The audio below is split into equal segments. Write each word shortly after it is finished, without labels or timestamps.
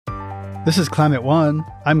This is Climate One.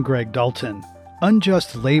 I'm Greg Dalton.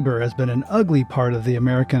 Unjust labor has been an ugly part of the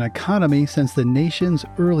American economy since the nation's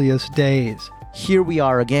earliest days. Here we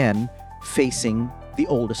are again, facing the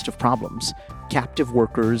oldest of problems: captive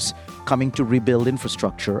workers coming to rebuild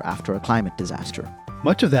infrastructure after a climate disaster.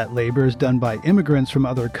 Much of that labor is done by immigrants from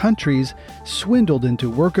other countries, swindled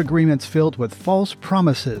into work agreements filled with false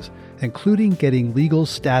promises, including getting legal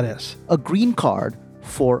status. A green card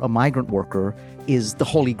for a migrant worker is the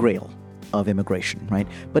holy grail of immigration, right?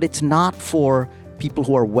 But it's not for people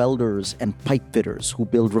who are welders and pipe fitters, who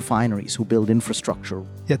build refineries, who build infrastructure.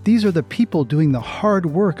 Yet these are the people doing the hard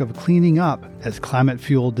work of cleaning up as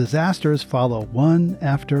climate-fueled disasters follow one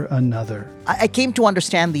after another. I came to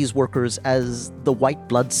understand these workers as the white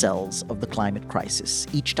blood cells of the climate crisis.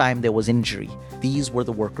 Each time there was injury, these were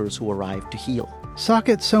the workers who arrived to heal.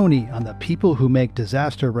 Saket Soni on the people who make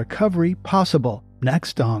disaster recovery possible,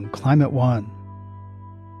 next on Climate One.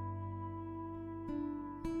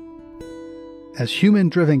 As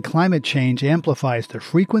human-driven climate change amplifies the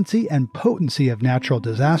frequency and potency of natural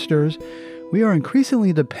disasters, we are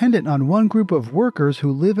increasingly dependent on one group of workers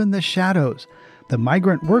who live in the shadows, the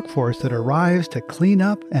migrant workforce that arrives to clean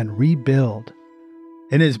up and rebuild.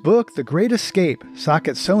 In his book, The Great Escape,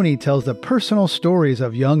 Saket Soni tells the personal stories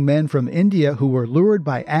of young men from India who were lured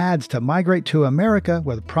by ads to migrate to America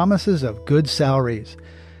with promises of good salaries.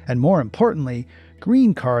 And more importantly,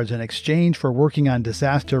 green cards in exchange for working on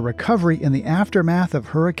disaster recovery in the aftermath of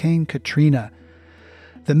Hurricane Katrina.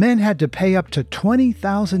 The men had to pay up to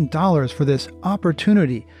 $20,000 for this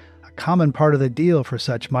opportunity, a common part of the deal for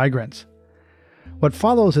such migrants. What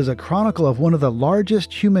follows is a chronicle of one of the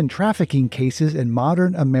largest human trafficking cases in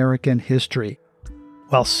modern American history.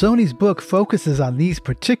 While Soni's book focuses on these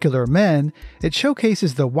particular men, it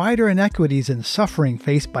showcases the wider inequities and suffering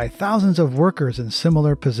faced by thousands of workers in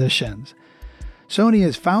similar positions. Soni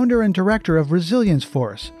is founder and director of Resilience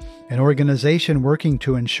Force, an organization working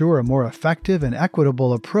to ensure a more effective and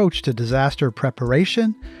equitable approach to disaster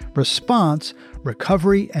preparation, response,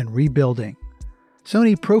 recovery, and rebuilding.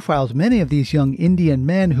 Soni profiles many of these young Indian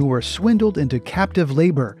men who were swindled into captive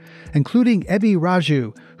labor, including Ebbi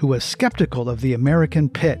Raju, who was skeptical of the American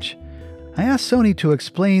pitch. I asked Soni to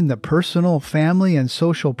explain the personal, family, and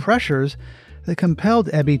social pressures that compelled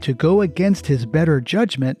Ebbi to go against his better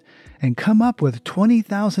judgment and come up with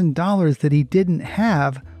 $20,000 that he didn't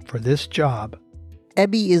have for this job.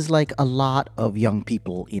 Ebbi is like a lot of young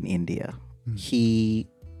people in India. He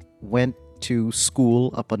went to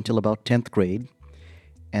school up until about 10th grade,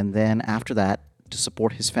 and then after that, to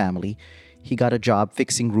support his family, he got a job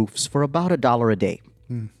fixing roofs for about $1 a day.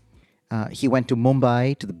 He went to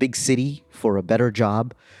Mumbai, to the big city, for a better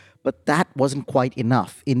job, but that wasn't quite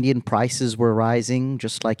enough. Indian prices were rising,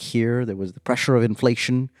 just like here. There was the pressure of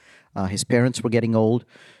inflation. His parents were getting old,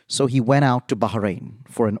 so he went out to Bahrain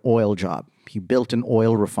for an oil job. He built an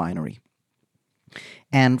oil refinery.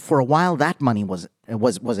 And for a while, that money was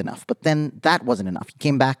enough, but then that wasn't enough. He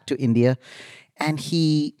came back to India, and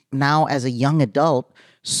he, now as a young adult,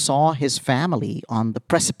 saw his family on the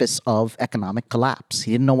precipice of economic collapse.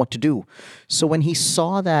 He didn't know what to do. So when he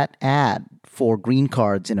saw that ad for green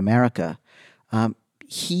cards in America,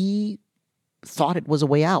 he thought it was a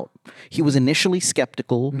way out. He was initially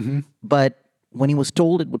skeptical, but when he was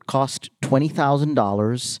told it would cost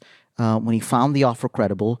 $20,000, when he found the offer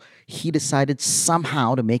credible, he decided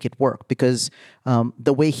somehow to make it work because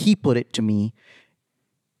the way he put it to me,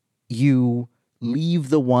 you leave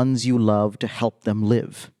the ones you love to help them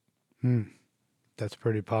live. That's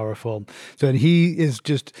pretty powerful. So and he is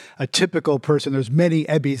just a typical person. There's many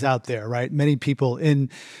Ebbis out there, right? Many people in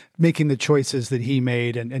making the choices that he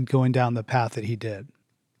made and going down the path that he did.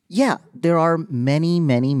 Yeah, there are many,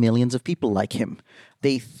 many millions of people like him.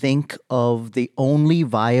 They think of the only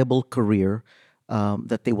viable career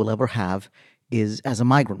that they will ever have is as a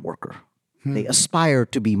migrant worker. They aspire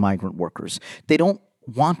to be migrant workers. They don't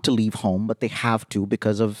want to leave home, but they have to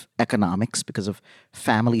because of economics, because of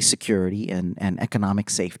family security and economic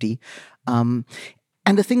safety. And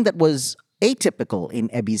the thing that was atypical in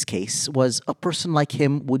Ebbi's case was a person like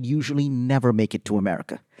him would usually never make it to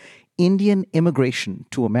America. Indian immigration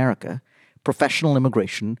to America, professional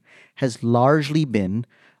immigration, has largely been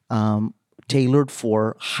tailored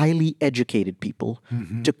for highly educated people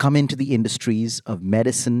to come into the industries of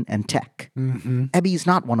medicine and tech. Ebbi is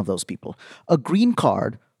not one of those people. A green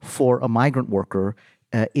card for a migrant worker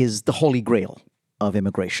is the holy grail of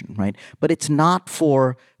immigration, right? But it's not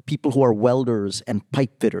for people who are welders and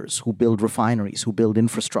pipe fitters, who build refineries, who build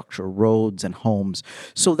infrastructure, roads and homes.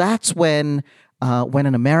 So that's when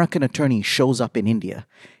an American attorney shows up in India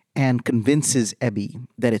and convinces Ebi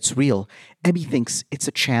that it's real, Ebi thinks it's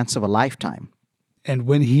a chance of a lifetime. And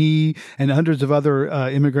when he and hundreds of other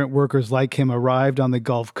immigrant workers like him arrived on the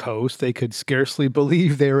Gulf Coast, they could scarcely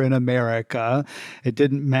believe they were in America. It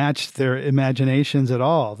didn't match their imaginations at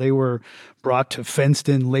all. They were brought to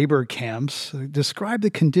fenced-in labor camps. Describe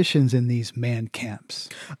the conditions in these man camps.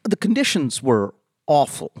 The conditions were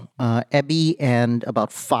awful. Ebi and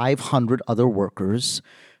about 500 other workers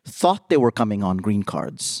thought they were coming on green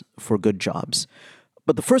cards for good jobs.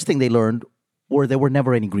 But the first thing they learned were there were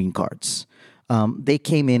never any green cards. They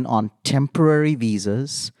came in on temporary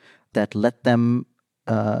visas that let them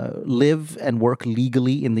live and work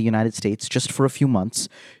legally in the United States just for a few months.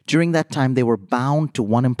 During that time, they were bound to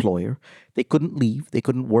one employer. They couldn't leave. They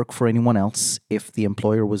couldn't work for anyone else if the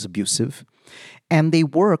employer was abusive. And they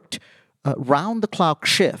worked round-the-clock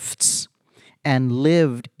shifts and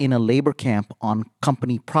lived in a labor camp on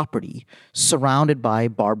company property surrounded by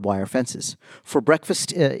barbed wire fences. For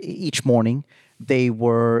breakfast each morning, they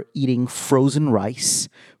were eating frozen rice,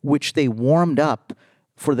 which they warmed up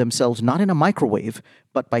for themselves, not in a microwave,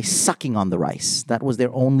 but by sucking on the rice. That was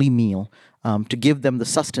their only meal, to give them the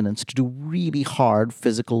sustenance to do really hard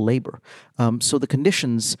physical labor. So the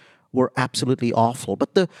conditions were absolutely awful.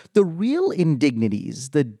 But the real indignities,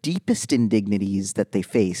 the deepest indignities that they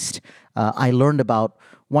faced, I learned about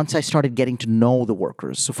once I started getting to know the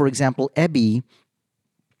workers. So, for example, Ebi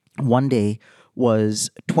one day was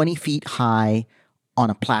 20 feet high on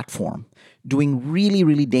a platform doing really,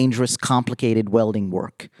 really dangerous, complicated welding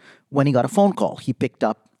work. When he got a phone call, he picked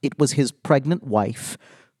up. It was his pregnant wife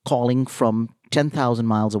calling from 10,000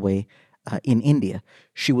 miles away in India.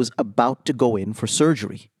 She was about to go in for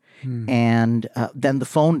surgery. And then the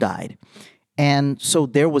phone died. And so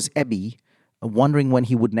there was Ebi wondering when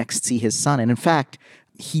he would next see his son. And in fact,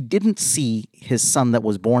 he didn't see his son that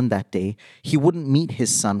was born that day. He wouldn't meet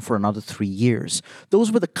his son for another 3 years.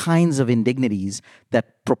 Those were the kinds of indignities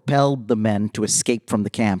that propelled the men to escape from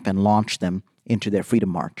the camp and launch them into their freedom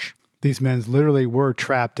march. These men literally were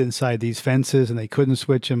trapped inside these fences and they couldn't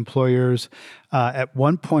switch employers. At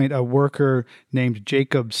one point, a worker named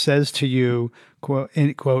Jacob says to you, quote,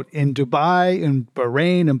 in Dubai, in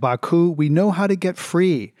Bahrain, and Baku, we know how to get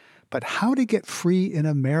free, but how to get free in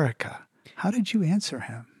America? How did you answer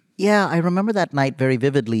him? Yeah, I remember that night very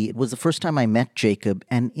vividly. It was the first time I met Jacob,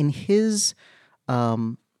 and in his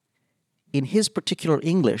particular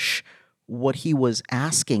English, what he was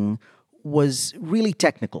asking was really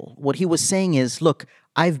technical. What he was saying is, look,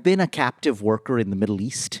 I've been a captive worker in the Middle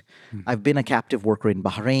East. I've been a captive worker in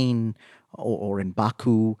Bahrain or in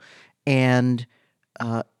Baku. And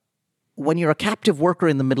when you're a captive worker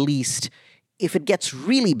in the Middle East, if it gets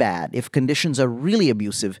really bad, if conditions are really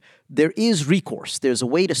abusive, there is recourse. There's a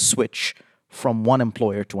way to switch from one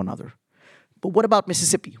employer to another. But what about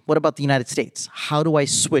Mississippi? What about the United States? How do I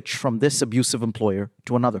switch from this abusive employer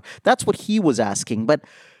to another? That's what he was asking. But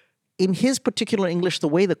in his particular English, the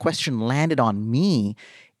way the question landed on me,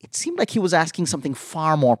 it seemed like he was asking something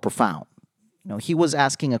far more profound. He was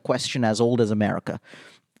asking a question as old as America.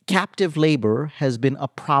 Captive labor has been a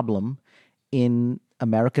problem in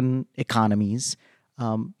American economies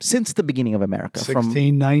since the beginning of America.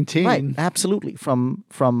 1619. Right, absolutely. From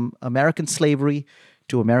American slavery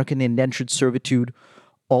to American indentured servitude,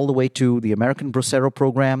 all the way to the American Bracero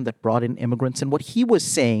program that brought in immigrants. And what he was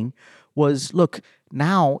saying was, look,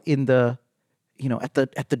 now at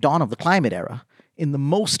the dawn of the climate era, in the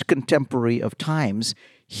most contemporary of times,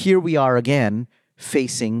 here we are again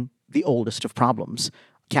facing the oldest of problems.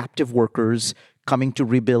 Captive workers coming to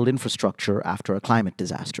rebuild infrastructure after a climate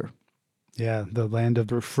disaster. Yeah, the land of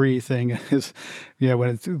the free thing is,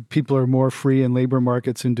 when people are more free in labor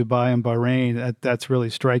markets in Dubai and Bahrain, that's really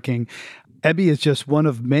striking. Ebi is just one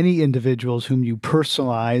of many individuals whom you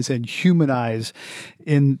personalize and humanize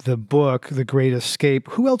in the book, The Great Escape.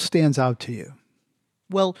 Who else stands out to you?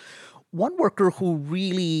 Well, one worker who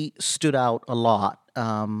really stood out a lot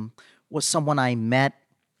was someone I met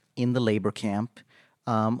in the labor camp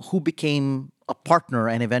who became a partner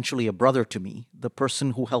and eventually a brother to me, the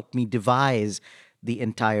person who helped me devise the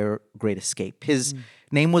entire Great Escape. His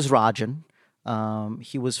name was Rajan.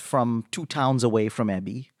 He was from 2 towns away from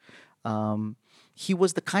Ebi. He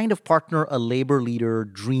was the kind of partner a labor leader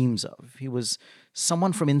dreams of. He was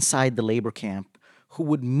someone from inside the labor camp who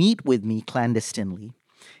would meet with me clandestinely.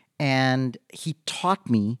 And he taught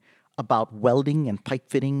me about welding and pipe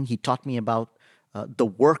fitting. He taught me about the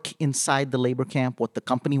work inside the labor camp, what the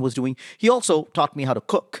company was doing. He also taught me how to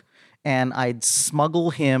cook. And I'd smuggle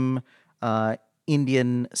him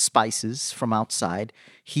Indian spices from outside.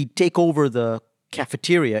 He'd take over the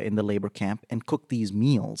cafeteria in the labor camp and cook these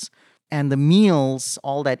meals. And the meals,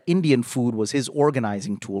 all that Indian food was his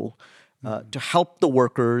organizing tool to help the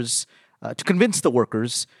workers, to convince the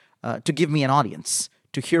workers to give me an audience,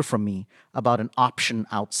 to hear from me about an option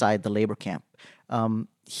outside the labor camp.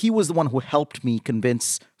 He was the one who helped me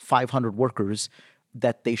convince 500 workers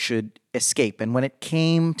that they should escape. And when it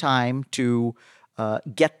came time to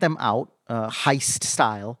get them out, heist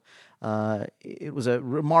style, it was a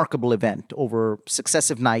remarkable event over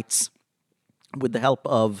successive nights with the help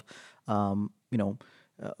of,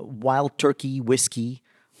 wild turkey whiskey,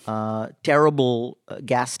 terrible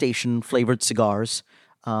gas station flavored cigars,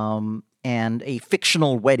 and a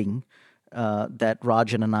fictional wedding that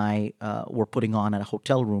Rajan and I were putting on at a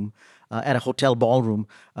hotel room, at a hotel ballroom.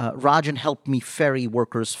 Rajan helped me ferry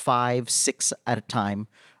workers 5, 6 at a time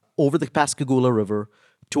over the Pascagoula River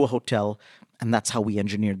to a hotel, and that's how we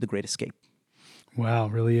engineered the Great Escape. Wow,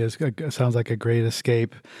 really is. Sounds like a great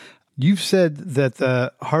escape. You've said that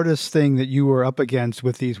the hardest thing that you were up against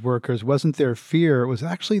with these workers wasn't their fear, it was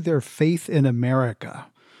actually their faith in America.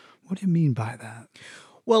 What do you mean by that?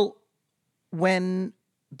 Well, when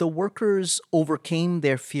the workers overcame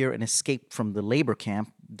their fear and escaped from the labor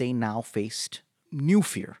camp, they now faced new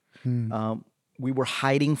fear. We were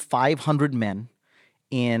hiding 500 men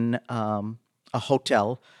in a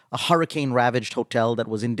hotel, a hurricane-ravaged hotel that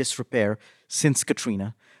was in disrepair since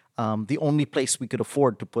Katrina, the only place we could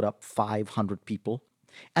afford to put up 500 people.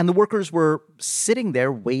 And the workers were sitting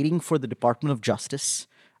there waiting for the Department of Justice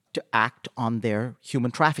to act on their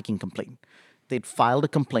human trafficking complaint. They'd filed a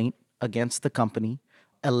complaint against the company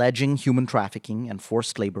alleging human trafficking and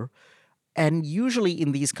forced labor. And usually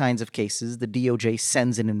in these kinds of cases, the DOJ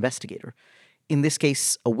sends an investigator. In this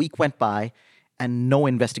case, a week went by and no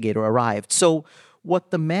investigator arrived. So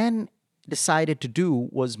what the men decided to do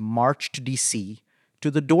was march to D.C.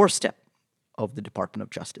 to the doorstep of the Department of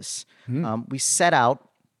Justice. We set out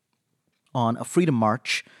on a freedom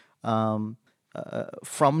march from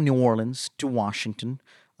New Orleans to Washington.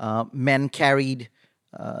 Men carried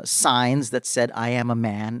signs that said, "I am a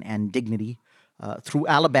man," and "dignity," through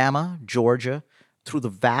Alabama, Georgia, through the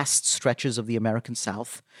vast stretches of the American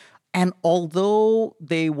South. And although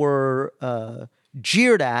they were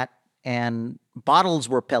jeered at and bottles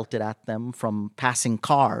were pelted at them from passing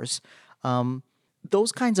cars,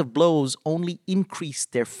 those kinds of blows only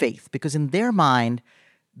increased their faith, because in their mind,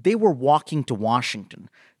 they were walking to Washington.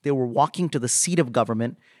 They were walking to the seat of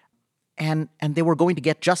government, and they were going to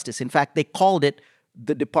get justice. In fact, they called it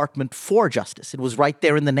the Department for Justice. It was right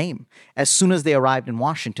there in the name. As soon as they arrived in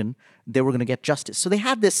Washington, they were going to get justice. So they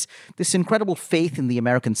had this incredible faith in the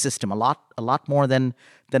American system, a lot more than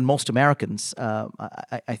most Americans,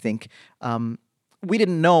 I think. We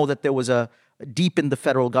didn't know that there was deep in the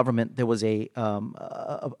federal government, there was a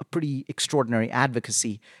pretty extraordinary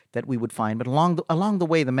advocacy that we would find. But along the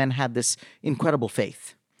way, the men had this incredible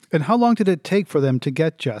faith. And how long did it take for them to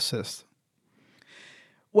get justice?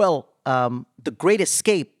 Well, the Great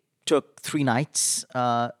Escape took 3 nights.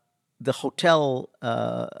 The hotel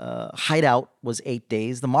hideout was 8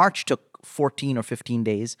 days. The march took 14 or 15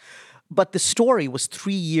 days. But the story was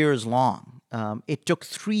 3 years long. It took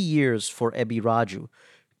 3 years for Ebi Raju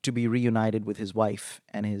to be reunited with his wife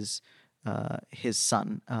and his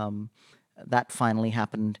son. That finally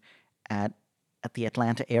happened at the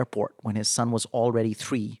Atlanta airport when his son was already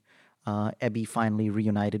 3. Ebi finally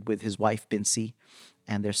reunited with his wife, Binsi,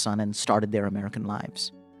 and their son, and started their American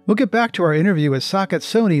lives. We'll get back to our interview with Saket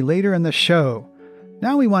Soni later in the show.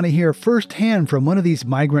 Now we want to hear firsthand from one of these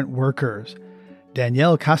migrant workers.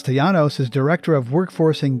 Daniel Castellanos is Director of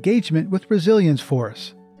Workforce Engagement with Resilience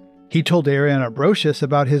Force. He told Ariana Brocious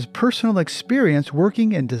about his personal experience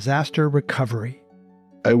working in disaster recovery.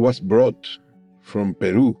 I was brought from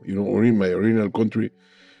Peru, or my original country,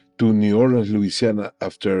 to New Orleans, Louisiana,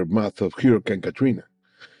 aftermath of Hurricane Katrina.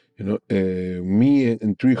 Me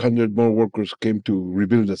and 300 more workers came to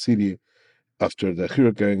rebuild the city after the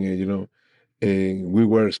hurricane, and we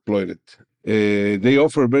were exploited. They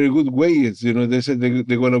offer very good wages. They said they're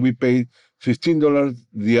going to be paid $15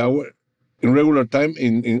 the hour in regular time,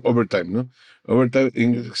 in overtime, no? Overtime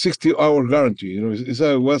in 60-hour guarantee.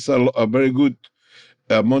 It was a very good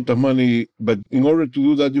amount of money, but in order to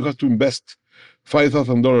do that, you have to invest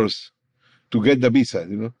 $5,000 to get the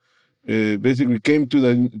visa. Basically came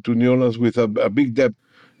to New Orleans with a big debt.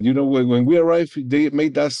 When we arrived, they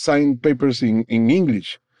made us sign papers in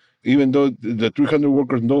English, even though the 300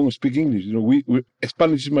 workers don't speak English.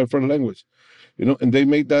 Spanish is my first language. And they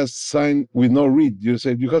made us sign with no read. You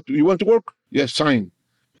said, you want to work? Yes, sign.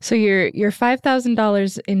 So you're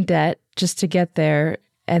 $5,000 in debt just to get there.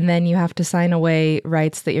 and then you have to sign away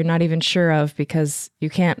rights that you're not even sure of because you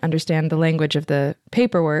can't understand the language of the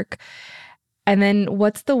paperwork. And then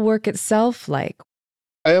what's the work itself like?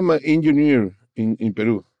 I am an engineer in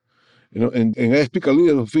Peru, and I speak a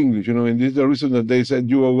little of English, and this is the reason that they said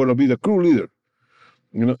you are going to be the crew leader,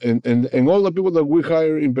 and all the people that we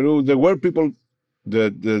hire in Peru, there were people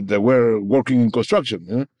that were working in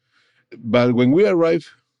construction, But when we arrived,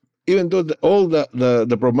 even though all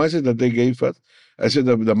the promises that they gave us, I said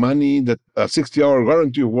the money, that a 60-hour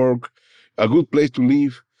guarantee of work, a good place to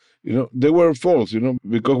live, they were false,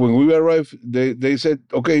 because when we arrived, they said,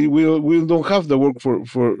 okay, we don't have the work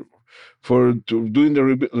for doing the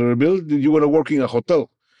rebuild. You're gonna work in a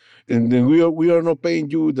hotel, and then we are not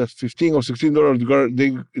paying you the $15 or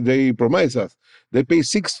 $16 they promised us. They pay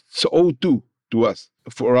 $6.02 to us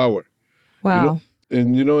for hour. Wow.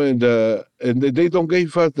 And and they don't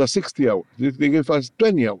give us the 60 hours. They give us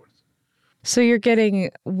 20 hours. So you're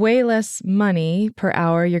getting way less money per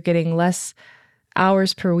hour. You're getting less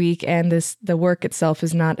hours per week, and the work itself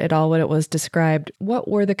is not at all what it was described. What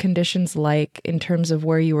were the conditions like in terms of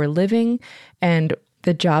where you were living and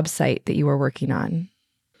the job site that you were working on?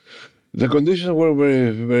 The conditions were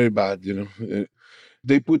very, very bad.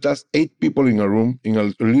 They put us 8 people in a room, in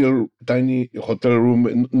a little tiny hotel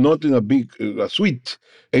room, not in a big suite.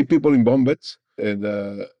 8 people in bunk beds, and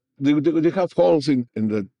they have holes in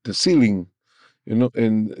the ceiling,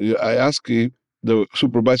 And I asked the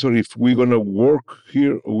supervisor if we're gonna work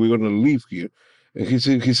here or we're gonna live here, and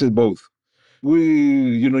he said both.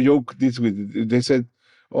 We joke this with. They said,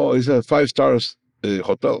 "Oh, it's a 5 stars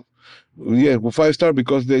hotel." Yeah, well, 5 star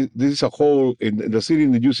because this is a hole in the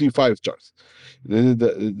ceiling that you see 5 stars. This is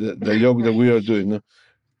the joke that we are doing, no?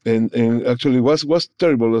 And actually was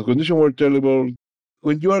terrible. The conditions were terrible.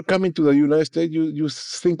 When you are coming to the United States, you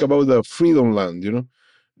think about the freedom land,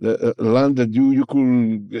 the land that you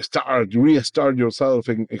could restart yourself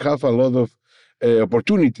and have a lot of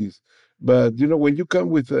opportunities. But when you come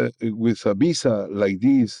with a visa like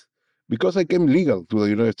this, because I came legal to the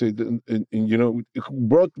United States, and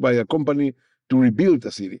brought by a company to rebuild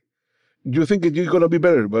the city, you think it's going to be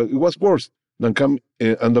better, but it was worse than come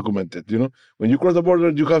undocumented. When you cross the border,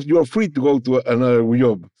 you are free to go to another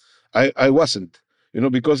job. I wasn't,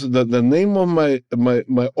 because the name of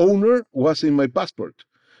my owner was in my passport.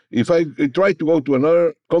 If I try to go to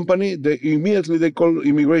another company, they immediately call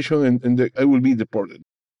immigration and I will be deported.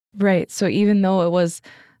 Right. So even though it was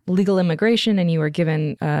legal immigration and you were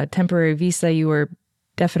given a temporary visa, you were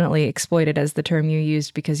definitely exploited, as the term you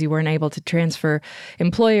used, because you weren't able to transfer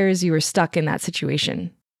employers. You were stuck in that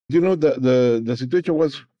situation. The situation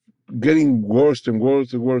was getting worse and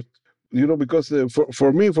worse and worse. Because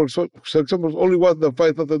for me, for example, only was the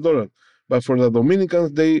 $5,000, but for the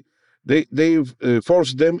Dominicans, they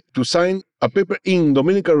forced them to sign a paper in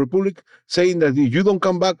Dominican Republic saying that if you don't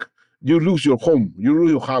come back, you lose your home, you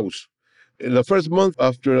lose your house. In the first month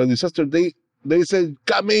after a disaster, they said,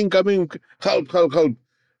 come in, help.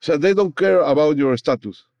 So they don't care about your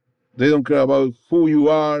status. They don't care about who you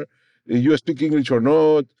are, if you speak English or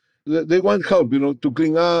not. They want help, to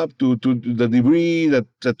clean up, to the debris,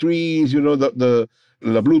 the trees, the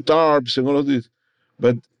blue tarps and all of this.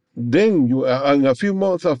 But then in a few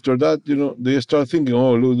months after that, they start thinking,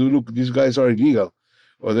 oh, look, these guys are illegal,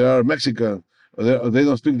 or they are Mexican, or they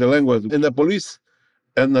don't speak the language. And the police,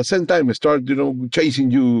 at the same time, start,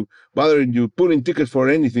 chasing you, bothering you, putting tickets for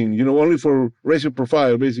anything, only for racial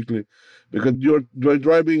profile, basically, because you're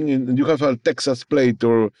driving and you have a Texas plate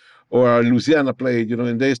or a Louisiana plate,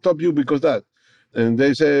 and they stop you because that. And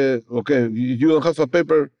they say, okay, you don't have a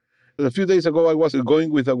paper. A few days ago, I was going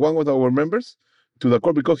with one of our members to the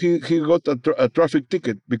court because he got a traffic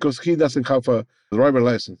ticket because he doesn't have a driver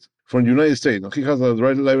license from the United States. He has a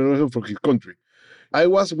driver license for his country. I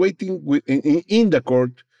was waiting in the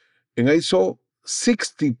court, and I saw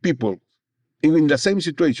 60 people in the same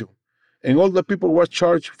situation, and all the people were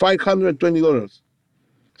charged $520.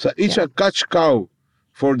 So it's a cash cow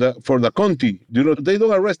for the county. They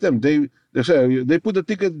don't arrest them. They say they put a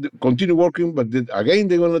ticket, continue working, but again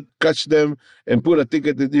they're gonna catch them and put a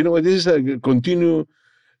ticket. This is a continued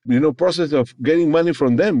process of getting money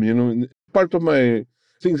from them. Part of my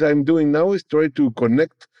things I'm doing now is try to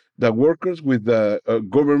connect the workers with the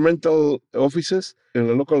governmental offices in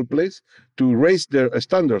the local place to raise their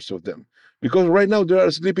standards of them. Because right now they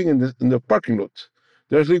are sleeping in the parking lots.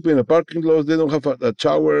 They're sleeping in the parking lots. They don't have a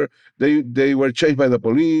shower. They were chased by the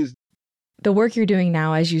police. the work you're doing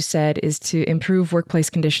now, as you said, is to improve workplace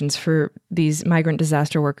conditions for these migrant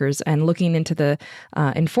disaster workers and looking into the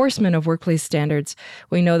enforcement of workplace standards.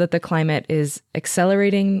 We know that the climate is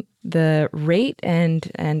accelerating the rate and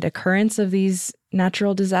occurrence of these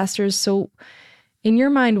natural disasters. So in your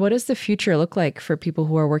mind, what does the future look like for people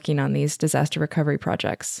who are working on these disaster recovery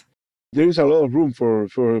projects? There is a lot of room for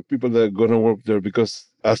people that are going to work there because,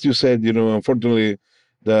 as you said, unfortunately,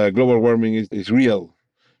 the global warming is real.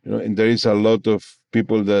 And there is a lot of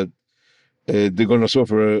people that they're going to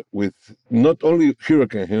suffer with not only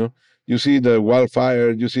hurricane. You see the wildfire,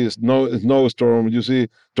 you see snowstorm, you see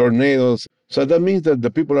tornadoes. So that means that the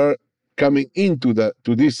people are coming into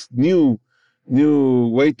to this new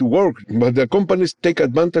way to work. But the companies take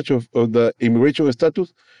advantage of the immigration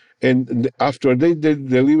status, and after they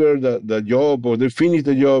deliver the job or they finish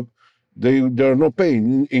the job, they are not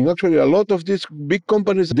paying. And actually, a lot of these big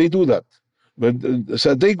companies, they do that. But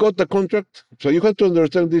so they got the contract. So you have to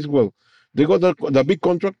understand this well. They got the big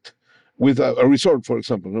contract with a resort, for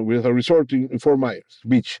example, with a resort in Fort Myers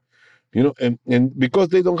Beach, and because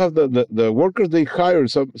they don't have the workers, they hire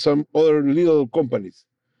some other little companies,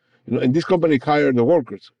 and this company hire the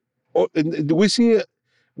workers. And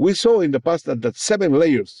we saw in the past that 7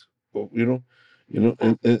 layers of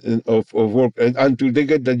of work until they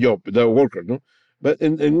get the job, the worker, no. But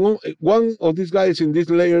one of these guys in these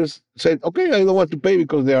layers said, "Okay, I don't want to pay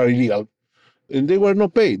because they are illegal," and they were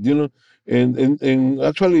not paid. And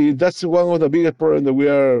actually, that's one of the biggest problems that we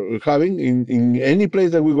are having in any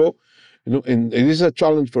place that we go. And it is a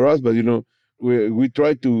challenge for us, but we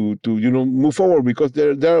try to move forward because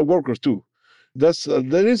there are workers too.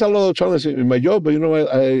 There is a lot of challenge in my job, but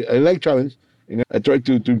I like challenge, and I try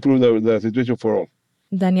to improve the situation for all.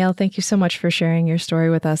 Daniel, thank you so much for sharing your story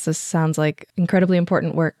with us. This sounds like incredibly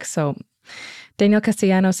important work. So, Daniel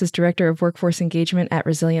Castellanos is Director of Workforce Engagement at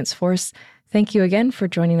Resilience Force. Thank you again for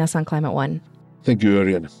joining us on Climate One. Thank you,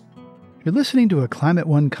 Ariana. You're listening to a Climate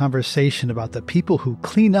One conversation about the people who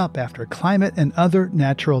clean up after climate and other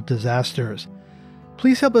natural disasters.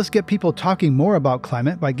 Please help us get people talking more about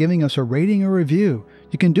climate by giving us a rating or review.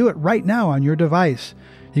 You can do it right now on your device.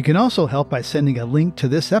 You can also help by sending a link to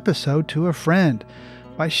this episode to a friend.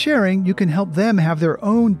 By sharing, you can help them have their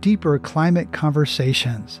own deeper climate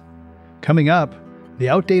conversations. Coming up, the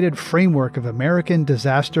outdated framework of American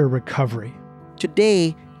disaster recovery.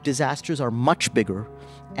 Today, disasters are much bigger,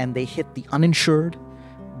 and they hit the uninsured,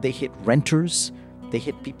 they hit renters, they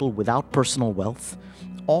hit people without personal wealth.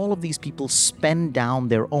 All of these people spend down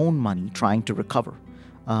their own money trying to recover.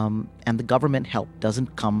 And the government help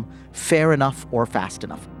doesn't come fair enough or fast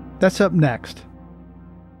enough. That's up next.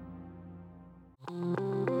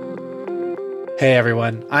 Hey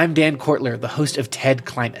everyone, I'm Dan Kortler, the host of TED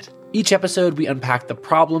Climate. Each episode, we unpack the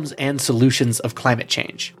problems and solutions of climate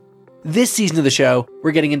change. This season of the show,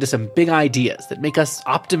 we're getting into some big ideas that make us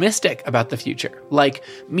optimistic about the future, like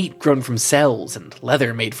meat grown from cells and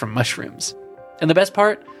leather made from mushrooms. And the best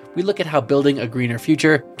part, we look at how building a greener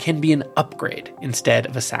future can be an upgrade instead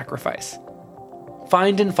of a sacrifice.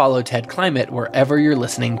 Find and follow TED Climate wherever you're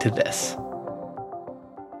listening to this.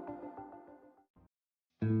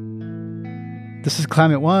 This is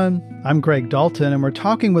Climate One. I'm Greg Dalton, and we're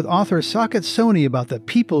talking with author Saket Soni about the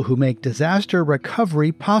people who make disaster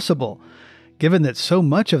recovery possible. Given that so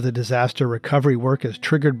much of the disaster recovery work is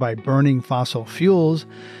triggered by burning fossil fuels,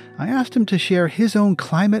 I asked him to share his own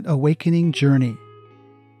climate awakening journey.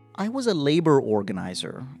 I was a labor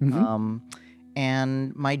organizer,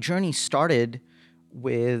 and my journey started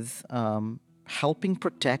with helping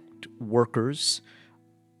protect workers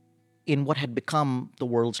in what had become the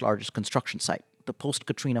world's largest construction site. The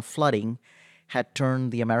post-Katrina flooding had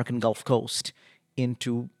turned the American Gulf Coast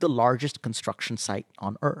into the largest construction site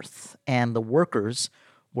on Earth. And the workers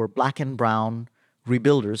were black and brown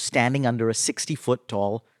rebuilders standing under a 60-foot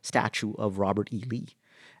tall statue of Robert E. Lee.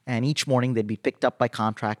 And each morning they'd be picked up by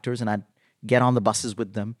contractors, and I'd get on the buses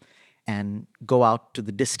with them and go out to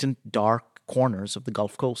the distant, dark corners of the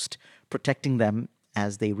Gulf Coast, protecting them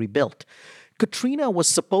as they rebuilt. Katrina was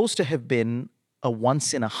supposed to have been a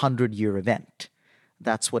once-in-a-100-year event.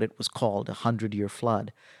 That's what it was called, a 100-year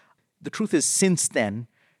flood. The truth is, since then,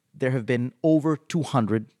 there have been over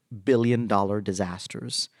 $200 billion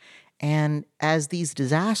disasters. And as these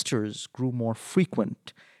disasters grew more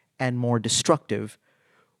frequent and more destructive,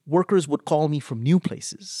 workers would call me from new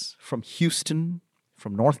places, from Houston,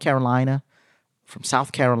 from North Carolina, from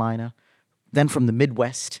South Carolina, then from the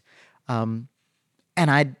Midwest. And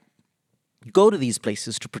I'd go to these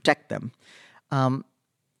places to protect them.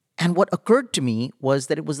 And what occurred to me was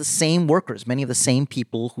that it was the same workers, many of the same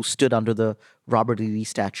people who stood under the Robert E. Lee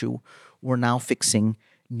statue were now fixing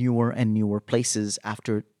newer and newer places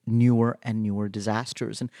after newer and newer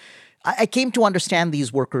disasters. And I came to understand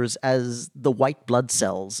these workers as the white blood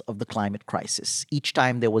cells of the climate crisis. Each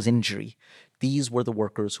time there was injury, these were the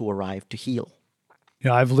workers who arrived to heal.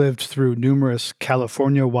 I've lived through numerous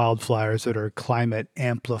California wildfires that are climate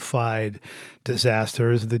amplified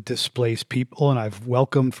disasters that displace people, and I've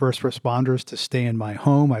welcomed first responders to stay in my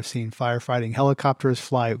home. I've seen firefighting helicopters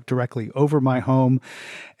fly directly over my home,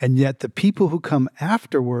 and yet the people who come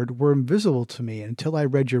afterward were invisible to me. Until I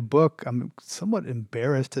read your book, I'm somewhat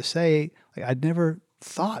embarrassed to say I'd never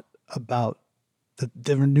thought about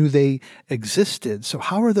never knew they existed. So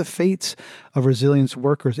how are the fates of resilience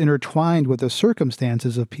workers intertwined with the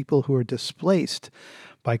circumstances of people who are displaced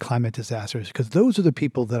by climate disasters? Because those are the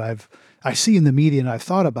people that I see in the media and I've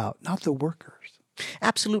thought about, not the workers.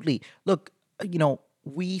 Absolutely. Look,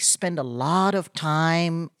 we spend a lot of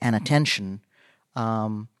time and attention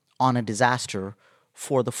on a disaster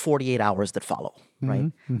for the 48 hours that follow,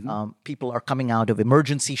 right? People are coming out of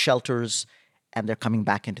emergency shelters and they're coming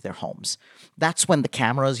back into their homes. That's when the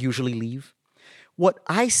cameras usually leave. What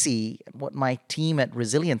I see, what my team at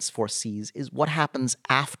Resilience Force sees, is what happens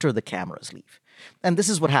after the cameras leave. And this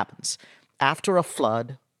is what happens. After a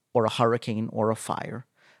flood or a hurricane or a fire,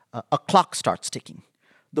 a clock starts ticking.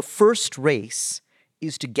 The first race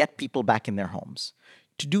is to get people back in their homes.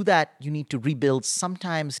 To do that, you need to rebuild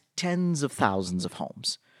sometimes tens of thousands of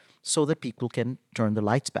homes so that people can turn the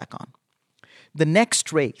lights back on. The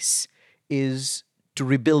next race is to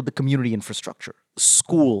rebuild the community infrastructure,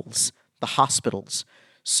 schools, the hospitals,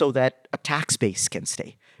 so that a tax base can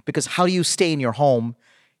stay. Because how do you stay in your home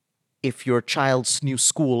if your child's new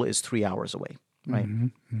school is 3 hours away, right?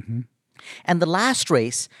 And the last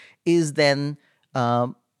race is then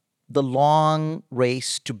the long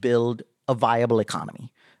race to build a viable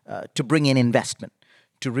economy, to bring in investment,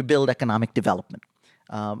 to rebuild economic development,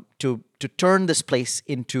 to turn this place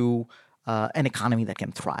into an economy that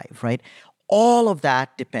can thrive, right? All of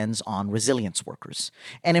that depends on resilience workers.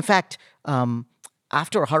 And in fact,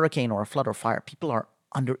 after a hurricane or a flood or fire, people are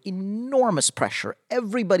under enormous pressure.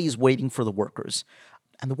 Everybody's waiting for the workers.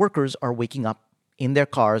 And the workers are waking up in their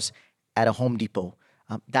cars at a Home Depot.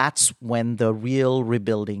 That's when the real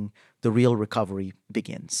rebuilding, the real recovery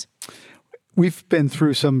begins. We've been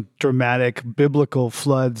through some dramatic biblical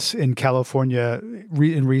floods in California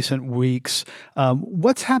in recent weeks.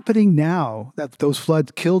 What's happening now that those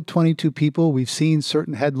floods killed 22 people? We've seen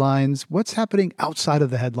certain headlines. What's happening outside of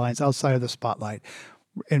the headlines, outside of the spotlight,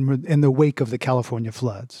 in the wake of the California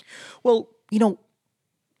floods? Well,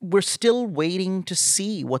 we're still waiting to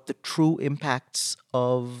see what the true impacts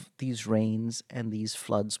of these rains and these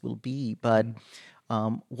floods will be. But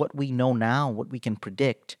what we know now, what we can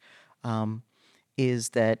predict, is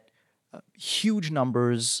that huge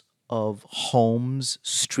numbers of homes,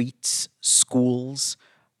 streets, schools,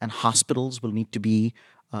 and hospitals will need to be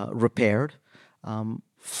repaired.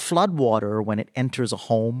 Flood water, when it enters a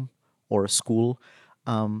home or a school,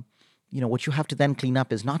 what you have to then clean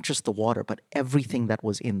up is not just the water, but everything that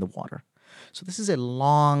was in the water. So this is a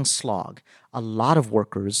long slog. A lot of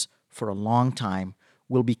workers for a long time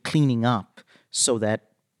will be cleaning up so that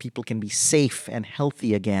people can be safe and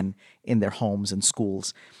healthy again in their homes and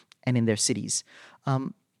schools and in their cities.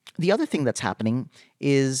 The other thing that's happening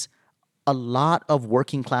is a lot of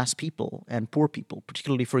working class people and poor people,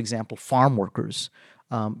 particularly, for example, farm workers.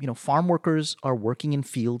 Farm workers are working in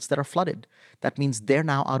fields that are flooded. That means they're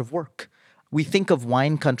now out of work. We think of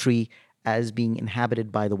wine country as being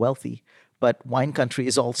inhabited by the wealthy, but wine country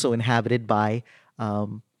is also inhabited by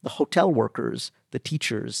the hotel workers, the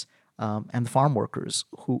teachers, and the farm workers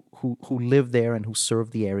who live there and who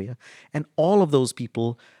serve the area. And all of those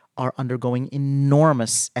people are undergoing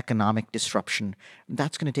enormous economic disruption.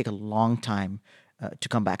 That's going to take a long time to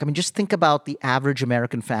come back. I mean, just think about the average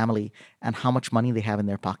American family and how much money they have in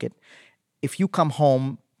their pocket. If you come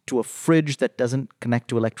home to a fridge that doesn't connect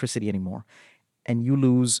to electricity anymore and you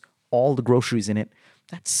lose all the groceries in it,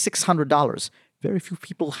 that's $600. Very few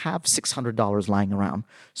people have $600 lying around.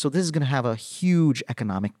 So this is going to have a huge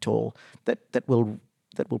economic toll that will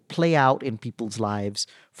play out in people's lives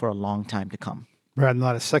for a long time to come. Right, a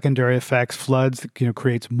lot of secondary effects. Floods,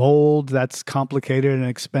 creates mold. That's complicated and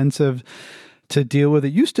expensive to deal with.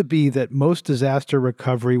 It used to be that most disaster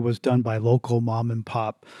recovery was done by local mom and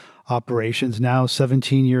pop operations. Now,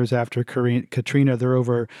 17 years after Katrina, there are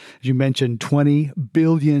over, as you mentioned, $20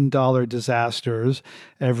 billion disasters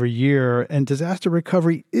every year. And disaster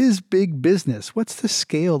recovery is big business. What's the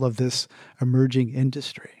scale of this emerging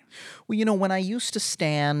industry? Well, when I used to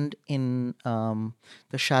stand in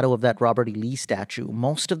the shadow of that Robert E. Lee statue,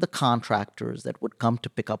 most of the contractors that would come to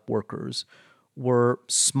pick up workers were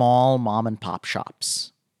small mom and pop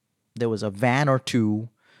shops. There was a van or two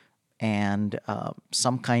and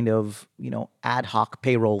some kind of, ad hoc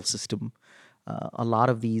payroll system. A lot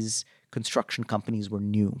of these construction companies were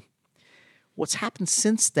new. What's happened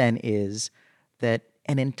since then is that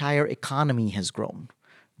an entire economy has grown.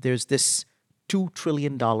 There's this $2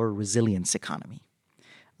 trillion resilience economy.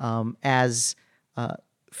 As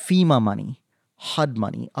FEMA money, HUD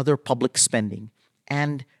money, other public spending,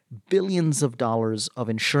 and billions of dollars of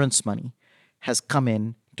insurance money has come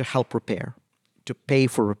in to help repair, to pay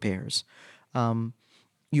for repairs.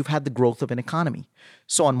 You've had the growth of an economy.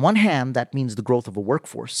 So on one hand, that means the growth of a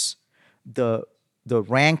workforce. The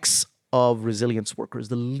ranks of resilience workers,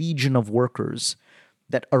 the legion of workers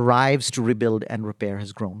that arrives to rebuild and repair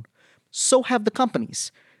has grown. So have the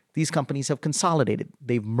companies. These companies have consolidated.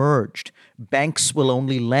 They've merged. Banks will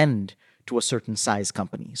only lend to a certain size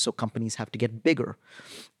company. So companies have to get bigger.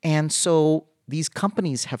 And so these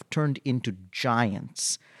companies have turned into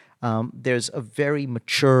giants. There's a very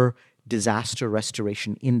mature disaster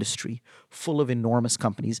restoration industry full of enormous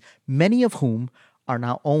companies, many of whom are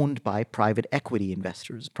now owned by private equity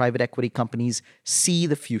investors. Private equity companies see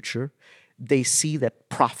the future. They see that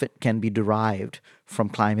profit can be derived from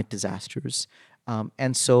climate disasters.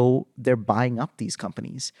 And so they're buying up these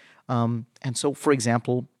companies. And so, for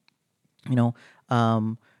example, the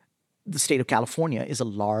state of California is a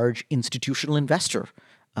large institutional investor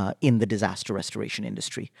in the disaster restoration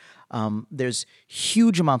industry. There's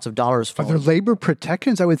huge amounts of dollars Are there labor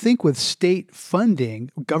protections? I would think with state funding,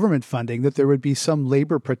 government funding, that there would be some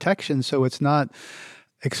labor protection so it's not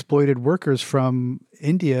exploited workers from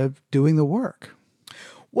India doing the work.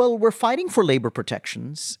 Well, we're fighting for labor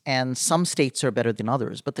protections, and some states are better than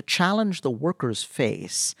others. But the challenge the workers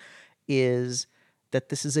face is that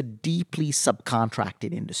this is a deeply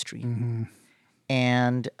subcontracted industry. Mm-hmm.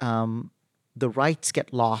 And the rights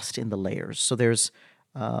get lost in the layers. So there's,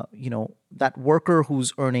 that worker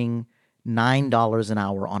who's earning $9 an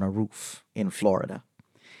hour on a roof in Florida.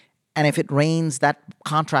 And if it rains, that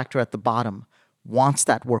contractor at the bottom wants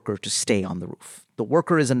that worker to stay on the roof. The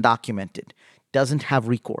worker is undocumented, doesn't have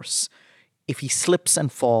recourse. If he slips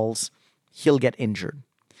and falls, he'll get injured.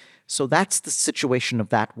 So that's the situation of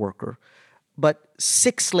that worker. But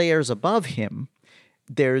 6 layers above him,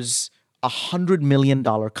 there's a $100 million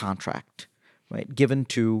contract, right, given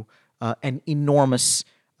to an enormous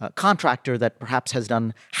contractor that perhaps has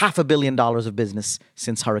done $500 million of business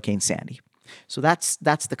since Hurricane Sandy. So that's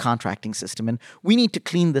the contracting system. And we need to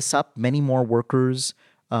clean this up. Many more workers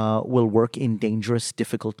will work in dangerous,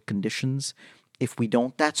 difficult conditions. If we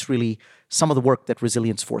don't, that's really some of the work that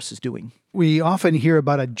Resilience Force is doing. We often hear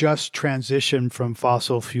about a just transition from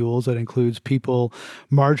fossil fuels that includes people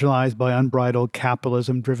marginalized by unbridled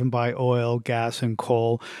capitalism driven by oil, gas, and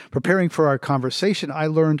coal. Preparing for our conversation, I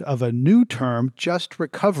learned of a new term, just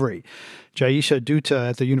recovery. Jaisha Dutta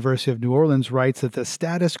at the University of New Orleans writes that the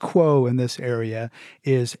status quo in this area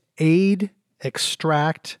is aid,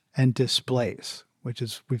 extract, and displace, which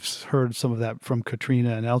is, we've heard some of that from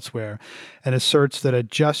Katrina and elsewhere, and asserts that a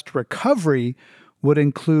just recovery would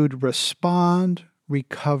include respond,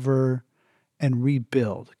 recover, and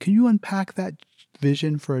rebuild. Can you unpack that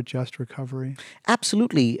vision for a just recovery?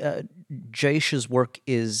 Absolutely. Jaisha's work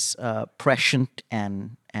is prescient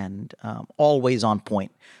and always on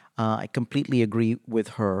point. I completely agree with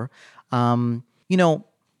her. What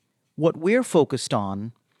we're focused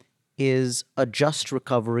on is a just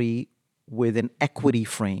recovery with an equity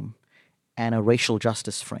frame and a racial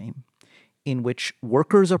justice frame in which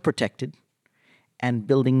workers are protected and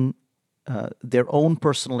building their own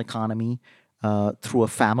personal economy through a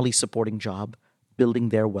family supporting job, building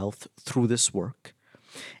their wealth through this work,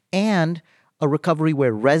 and a recovery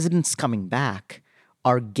where residents coming back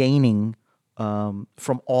are gaining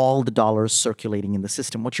from all the dollars circulating in the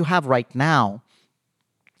system. What you have right now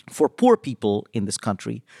for poor people in this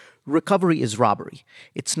country, recovery is robbery.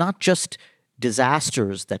 It's not just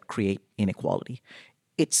disasters that create inequality.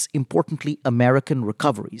 It's importantly American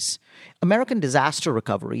recoveries. American disaster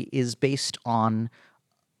recovery is based on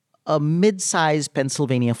a mid-sized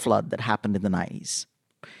Pennsylvania flood that happened in the 90s,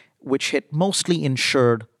 which hit mostly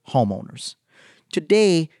insured homeowners.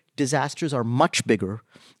 Today, disasters are much bigger,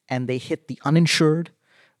 and they hit the uninsured,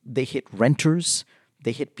 they hit renters,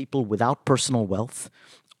 they hit people without personal wealth.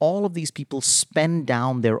 All of these people spend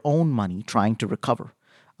down their own money trying to recover.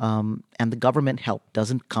 And the government help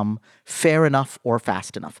doesn't come fair enough or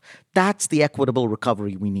fast enough. That's the equitable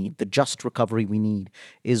recovery we need. The just recovery we need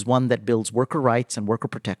is one that builds worker rights and worker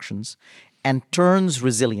protections and turns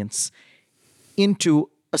resilience into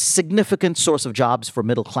a significant source of jobs for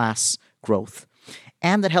middle class growth,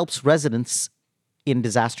 and that helps residents in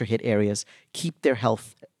disaster hit areas keep their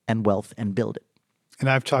health and wealth and build it. And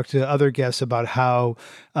I've talked to other guests about how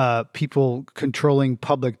people controlling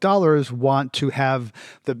public dollars want to have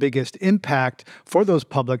the biggest impact for those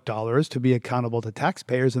public dollars to be accountable to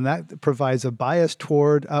taxpayers. And that provides a bias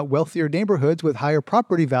toward wealthier neighborhoods with higher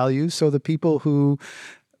property values. So the people who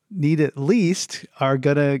need it least are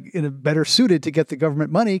better suited to get the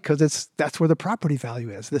government money because that's where the property value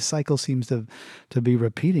is. This cycle seems to be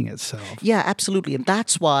repeating itself. Yeah, absolutely. And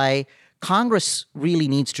that's why Congress really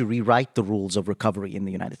needs to rewrite the rules of recovery in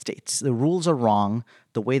the United States. The rules are wrong.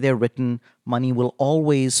 The way they're written, money will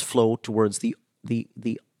always flow towards the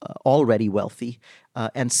already wealthy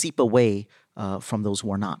and seep away from those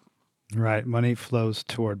who are not. Right. Money flows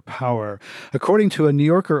toward power. According to a New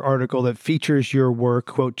Yorker article that features your work,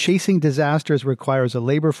 quote, chasing disasters requires a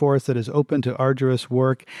labor force that is open to arduous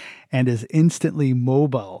work and is instantly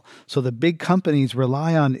mobile. So the big companies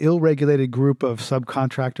rely on ill-regulated group of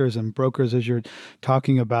subcontractors and brokers, as you're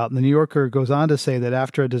talking about. And the New Yorker goes on to say that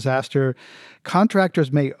after a disaster,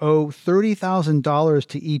 contractors may owe $30,000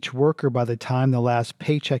 to each worker by the time the last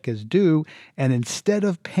paycheck is due. And instead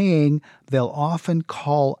of paying, they'll often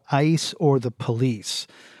call ICE or the police.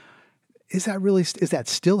 Is that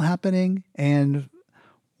still happening? And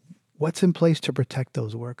what's in place to protect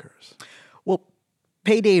those workers? Well,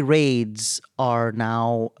 payday raids are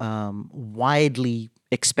now widely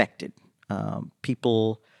expected.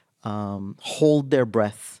 People hold their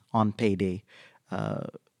breath on payday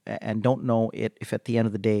and don't know if at the end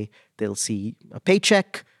of the day they'll see a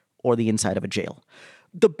paycheck or the inside of a jail.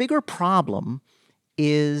 The bigger problem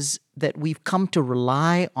is that we've come to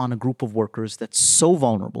rely on a group of workers that's so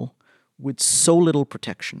vulnerable with so little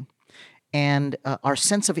protection. And our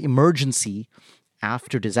sense of emergency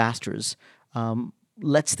after disasters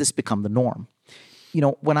lets this become the norm. You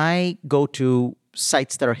know, when I go to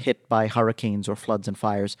sites that are hit by hurricanes or floods and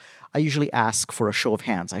fires, I usually ask for a show of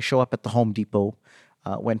hands. I show up at the Home Depot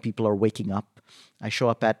when people are waking up. I show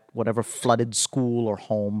up at whatever flooded school or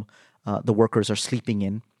home the workers are sleeping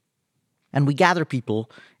in. And we gather people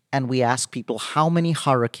and we ask people, how many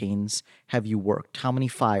hurricanes have you worked? How many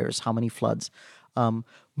fires? How many floods?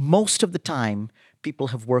 Most of the time, people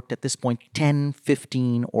have worked at this point 10,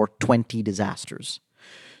 15, or 20 disasters.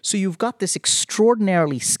 So you've got this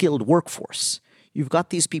extraordinarily skilled workforce. You've got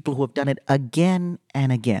these people who have done it again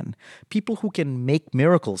and again, people who can make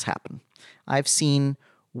miracles happen. I've seen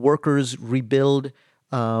workers rebuild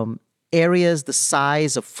areas the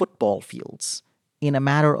size of football fields in a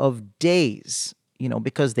matter of days,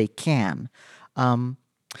 because they can.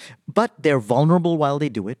 But they're vulnerable while they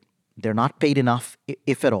do it. They're not paid enough,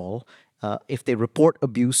 if at all. If they report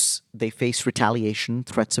abuse, they face retaliation,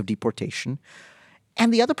 threats of deportation.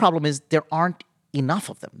 And the other problem is there aren't enough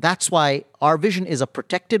of them. That's why our vision is a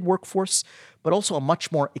protected workforce, but also a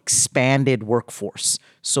much more expanded workforce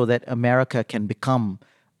so that America can become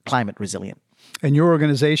climate resilient. And your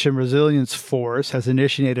organization, Resilience Force, has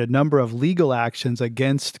initiated a number of legal actions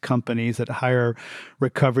against companies that hire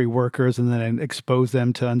recovery workers and then expose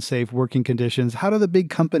them to unsafe working conditions. How do the big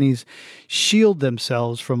companies shield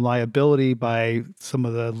themselves from liability by some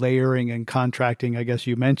of the layering and contracting, I guess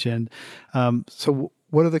you mentioned? So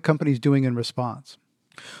what are the companies doing in response?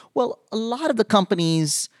 Well, a lot of the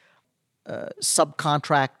companies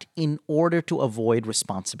subcontract in order to avoid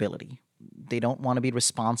responsibility. They don't want to be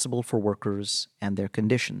responsible for workers and their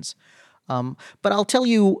conditions. But I'll tell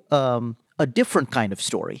you a different kind of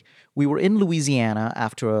story. We were in Louisiana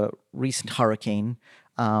after a recent hurricane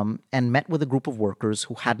and met with a group of workers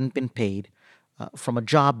who hadn't been paid from a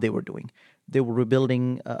job they were doing. They were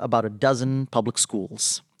rebuilding about a dozen public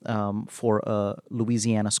schools for a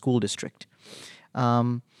Louisiana school district.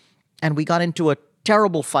 And we got into a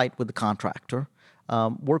terrible fight with the contractor.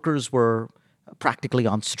 Workers were practically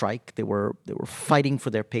on strike. They were fighting for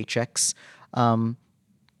their paychecks.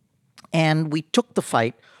 And we took the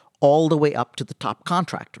fight all the way up to the top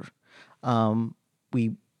contractor.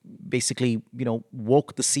 We basically,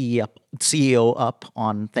 woke the CEO up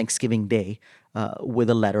on Thanksgiving Day with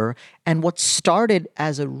a letter. And what started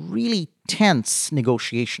as a really tense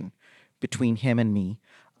negotiation between him and me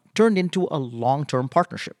turned into a long-term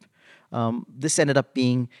partnership. This ended up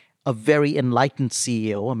being a very enlightened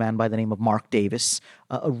CEO, a man by the name of Mark Davis,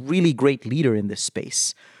 a really great leader in this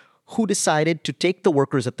space, who decided to take the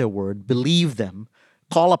workers at their word, believe them,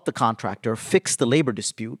 call up the contractor, fix the labor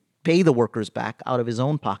dispute, pay the workers back out of his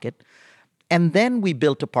own pocket, and then we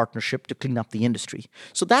built a partnership to clean up the industry.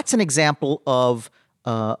 So that's an example of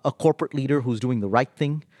a corporate leader who's doing the right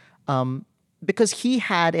thing because he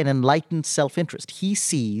had an enlightened self-interest. He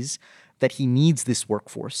sees that he needs this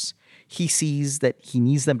workforce. he sees that he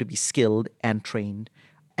needs them to be skilled and trained,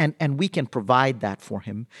 and we can provide that for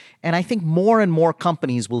him. And I think more and more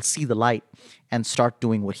companies will see the light and start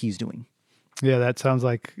doing what he's doing. Yeah, that sounds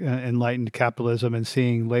like enlightened capitalism and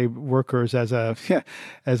seeing labor workers as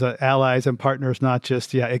allies and partners, not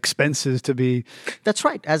just expenses to be. That's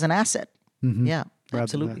right, as an asset. Yeah,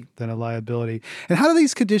 absolutely. Than a liability. And how do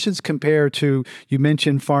these conditions compare to, you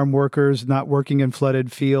mentioned farm workers not working in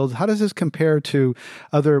flooded fields. How does this compare to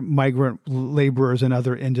other migrant laborers in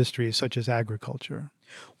other industries such as agriculture?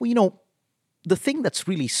 Well, the thing that's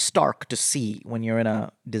really stark to see when you're in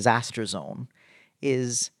a disaster zone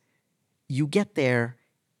is you get there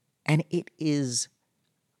and it is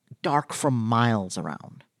dark for miles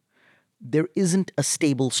around. There isn't a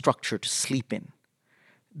stable structure to sleep in.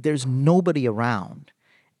 There's nobody around.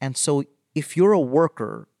 And so if you're a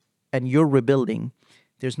worker and you're rebuilding,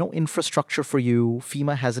 there's no infrastructure for you.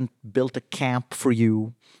 FEMA hasn't built a camp for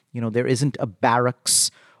you. There isn't a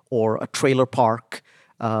barracks or a trailer park.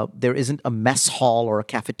 There isn't a mess hall or a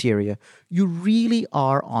cafeteria. You really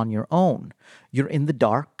are on your own. You're in the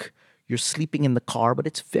dark. You're sleeping in the car, but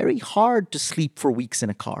it's very hard to sleep for weeks in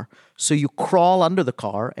a car. So you crawl under the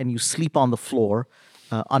car and you sleep on the floor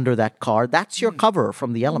under that car. That's your cover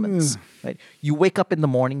from the elements. Right? You wake up in the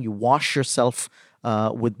morning, you wash yourself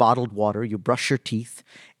with bottled water, you brush your teeth,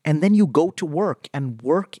 and then you go to work. And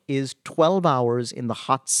work is 12 hours in the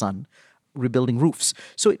hot sun rebuilding roofs.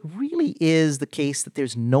 So it really is the case that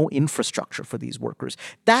there's no infrastructure for these workers.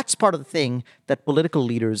 That's part of the thing that political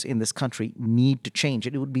leaders in this country need to change.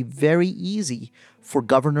 It would be very easy for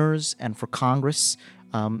governors and for Congress,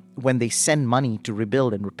 when they send money to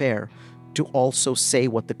rebuild and repair, to also say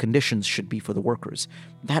what the conditions should be for the workers.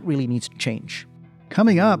 That really needs to change.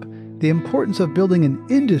 Coming up, the importance of building an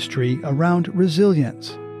industry around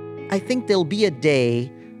resilience. I think there'll be a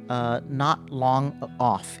day not long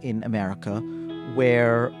off in America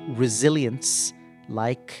where resilience,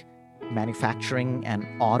 like manufacturing and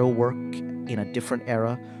auto work in a different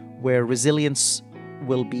era, where resilience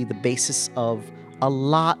will be the basis of a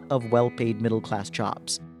lot of well-paid middle-class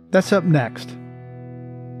jobs. That's up next.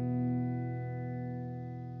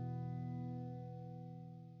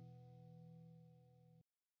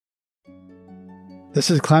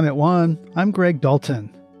 This is Climate One. I'm Greg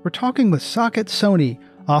Dalton. We're talking with Saket Soni,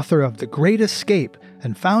 author of The Great Escape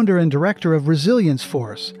and founder and director of Resilience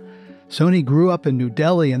Force. Soni grew up in New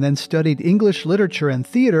Delhi and then studied English literature and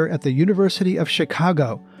theater at the University of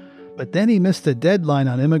Chicago. But then he missed the deadline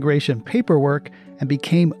on immigration paperwork and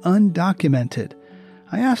became undocumented.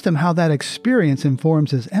 I asked him how that experience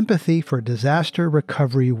informs his empathy for disaster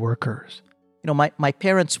recovery workers. My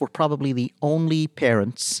parents were probably the only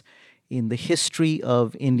parents in the history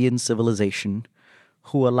of Indian civilization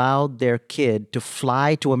who allowed their kid to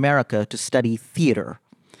fly to America to study theater.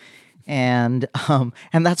 And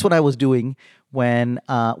that's what I was doing when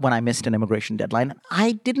I missed an immigration deadline.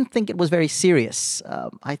 I didn't think it was very serious.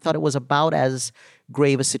 I thought it was about as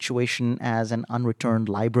grave a situation as an unreturned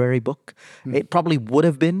library book. It probably would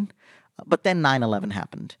have been, but then 9/11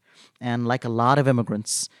 happened. And like a lot of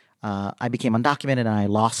immigrants, I became undocumented and I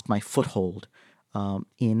lost my foothold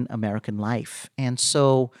in American life. And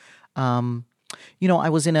so I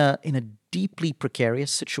was in a deeply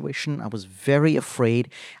precarious situation. I was very afraid.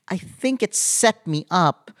 I think it set me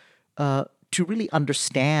up to really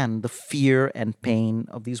understand the fear and pain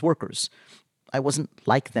of these workers. I wasn't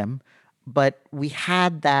like them, but we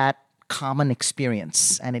had that common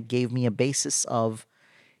experience, and it gave me a basis of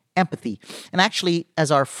empathy. And actually,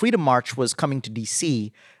 as our Freedom March was coming to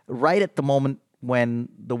D.C., right at the moment when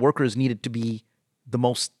the workers needed to be the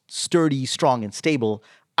most sturdy, strong, and stable,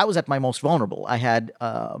 I was at my most vulnerable. I had,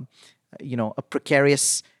 a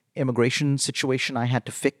precarious immigration situation I had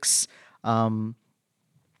to fix, and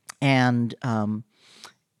I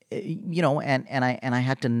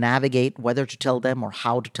had to navigate whether to tell them or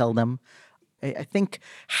how to tell them. I think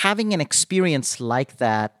having an experience like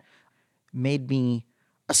that made me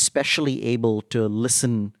especially able to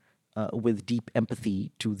listen with deep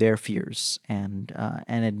empathy to their fears and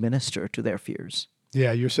administer to their fears.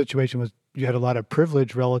 Yeah, your situation was, you had a lot of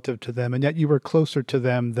privilege relative to them, and yet you were closer to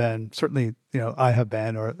them than certainly, I have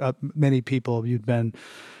been, or many people, you'd been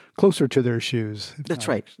closer to their shoes. That's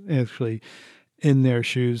right. Actually in their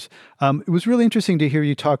shoes. It was really interesting to hear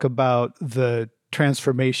you talk about the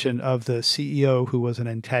transformation of the CEO who was an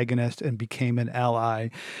antagonist and became an ally.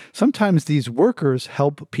 Sometimes these workers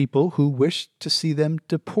help people who wish to see them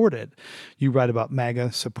deported. You write about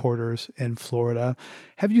MAGA supporters in Florida.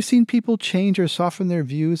 Have you seen people change or soften their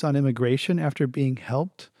views on immigration after being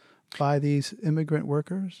helped by these immigrant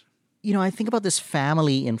workers? I think about this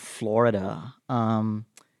family in Florida.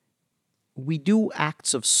 we do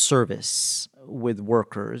acts of service with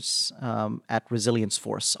workers at Resilience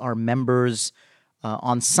Force. Our members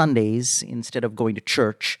on Sundays, instead of going to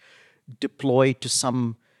church, deploy to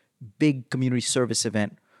some big community service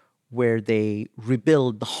event where they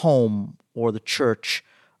rebuild the home or the church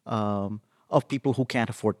of people who can't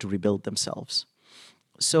afford to rebuild themselves.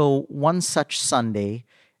 So one such Sunday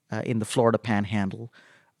in the Florida Panhandle,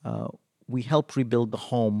 we helped rebuild the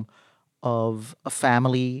home of a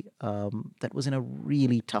family that was in a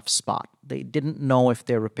really tough spot. They didn't know if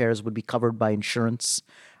their repairs would be covered by insurance.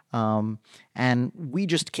 And we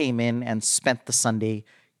just came in and spent the Sunday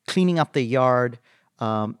cleaning up the yard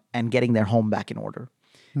and getting their home back in order.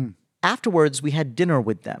 Afterwards, we had dinner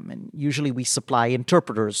with them, and usually we supply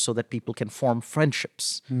interpreters so that people can form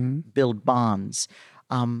friendships, build bonds.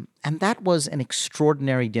 And that was an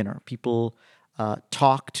extraordinary dinner. People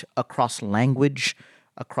talked across language,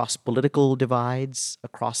 across political divides,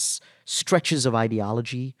 across stretches of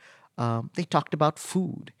ideology. They talked about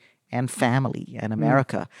food and family and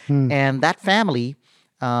America. And that family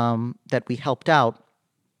that we helped out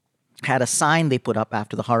had a sign they put up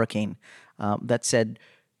after the hurricane that said,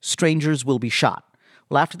 "Strangers will be shot."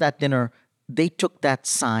 Well, after that dinner, they took that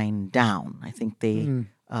sign down. I think they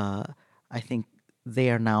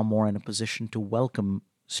are now more in a position to welcome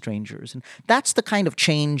strangers. And that's the kind of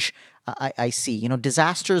change I see. You know,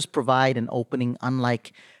 disasters provide an opening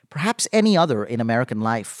unlike perhaps any other in American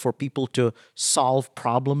life for people to solve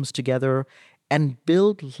problems together and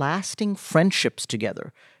build lasting friendships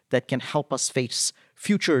together that can help us face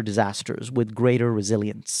future disasters with greater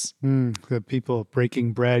resilience. The people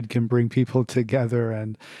breaking bread can bring people together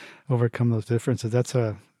and overcome those differences. That's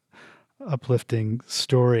a uplifting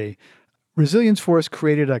story. Resilience Force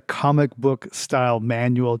created a comic book style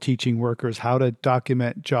manual teaching workers how to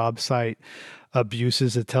document job site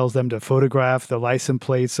abuses. It tells them to photograph the license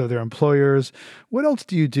plates of their employers. What else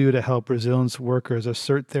do you do to help resilience workers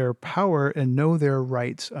assert their power and know their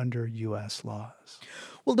rights under U.S. laws?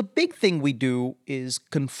 Well, the big thing we do is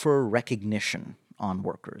confer recognition on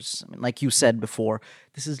workers. I mean, like you said before,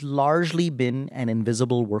 this has largely been an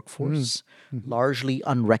invisible workforce, largely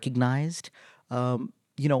unrecognized.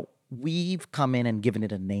 We've come in and given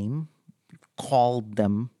it a name, called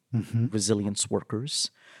them resilience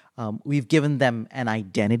workers. We've given them an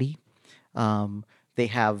identity. They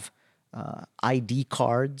have ID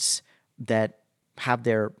cards that have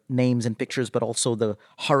their names and pictures, but also the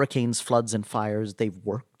hurricanes, floods, and fires they've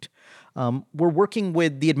worked. We're working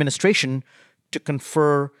with the administration to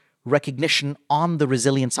confer recognition on the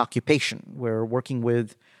resilience occupation. We're working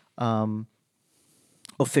with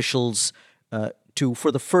officials to,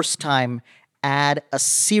 for the first time, add a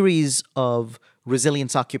series of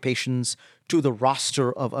resilience occupations to the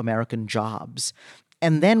roster of American jobs.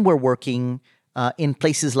 And then we're working in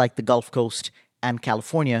places like the Gulf Coast and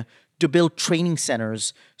California to build training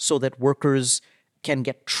centers so that workers can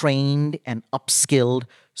get trained and upskilled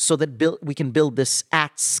so that we can build this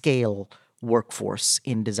at-scale workforce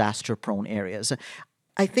in disaster-prone areas.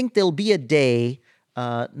 I think there'll be a day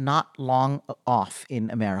not long off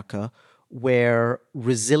in America where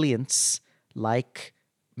resilience, like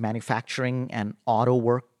manufacturing and auto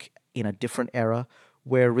work in a different era,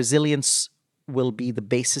 where resilience will be the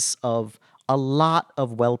basis of a lot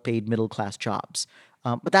of well-paid middle-class jobs.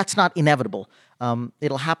 But that's not inevitable.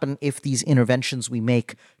 It'll happen if these interventions we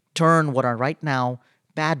make turn what are right now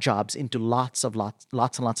bad jobs into lots and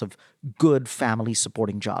lots of good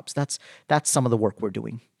family-supporting jobs. That's some of the work we're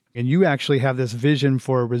doing. And you actually have this vision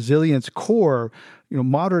for a resilience corps,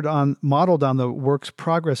 modeled on the Works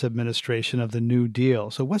Progress Administration of the New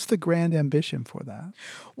Deal. So what's the grand ambition for that?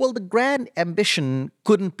 Well, the grand ambition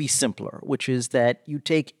couldn't be simpler, which is that you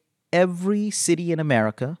take every city in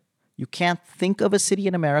America. You can't think of a city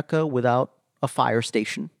in America without a fire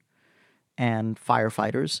station and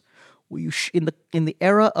firefighters. In the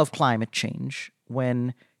era of climate change,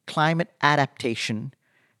 when climate adaptation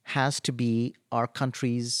has to be our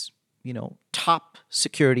country's, top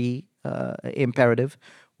security imperative.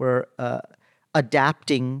 We're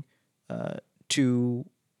adapting to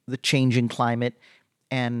the changing climate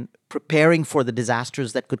and preparing for the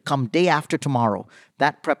disasters that could come day after tomorrow.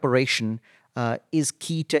 That preparation is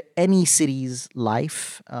key to any city's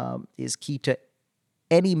life, is key to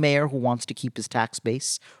any mayor who wants to keep his tax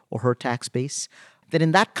base or her tax base. That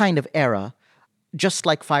in that kind of era, just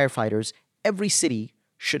like firefighters, every city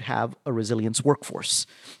should have a resilience workforce.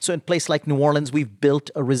 So in a place like New Orleans, we've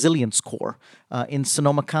built a resilience corps. In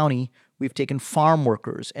Sonoma County, we've taken farm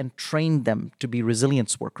workers and trained them to be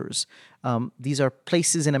resilience workers. These are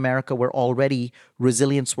places in America where already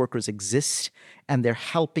resilience workers exist, and they're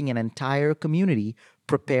helping an entire community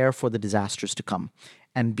prepare for the disasters to come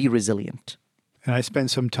and be resilient. And I spent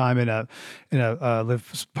some time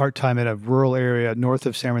live part-time in a rural area north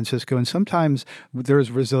of San Francisco. And sometimes there's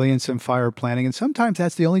resilience in fire planning. And sometimes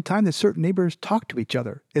that's the only time that certain neighbors talk to each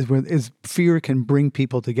other, is fear can bring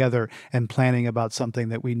people together and planning about something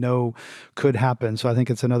that we know could happen. So I think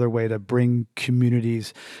it's another way to bring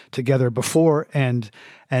communities together before and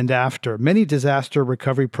after. Many disaster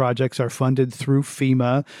recovery projects are funded through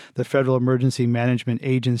FEMA, the Federal Emergency Management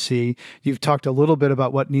Agency. You've talked a little bit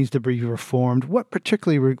about what needs to be reformed. What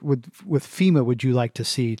particularly with FEMA would you like to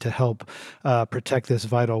see to help protect this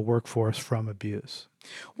vital workforce from abuse?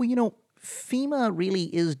 Well, FEMA really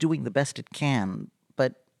is doing the best it can,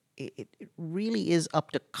 but it really is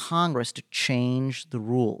up to Congress to change the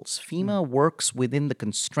rules. FEMA works within the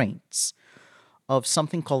constraints of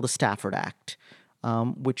something called the Stafford Act,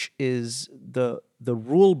 which is the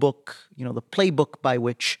rule book, the playbook by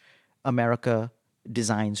which America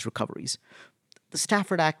designs recoveries. The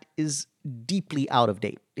Stafford Act is deeply out of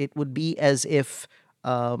date. It would be as if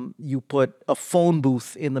you put a phone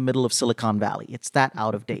booth in the middle of Silicon Valley. It's that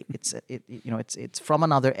out of date. It's from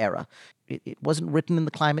another era. It wasn't written in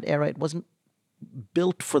the climate era. It wasn't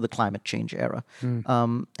built for the climate change era.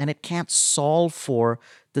 And it can't solve for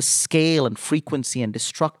the scale and frequency and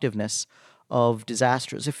destructiveness of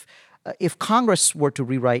disasters. If Congress were to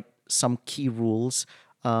rewrite some key rules,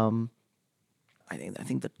 I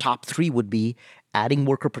think the top three would be adding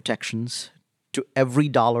worker protections to every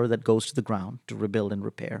dollar that goes to the ground to rebuild and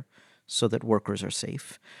repair so that workers are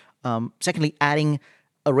safe. Secondly, adding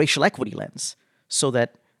a racial equity lens so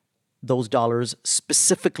that those dollars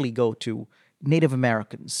specifically go to Native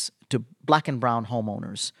Americans, to Black and brown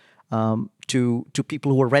homeowners, to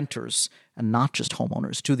people who are renters and not just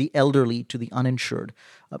homeowners, to the elderly, to the uninsured.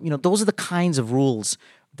 Those are the kinds of rules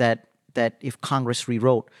that if Congress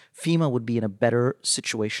rewrote, FEMA would be in a better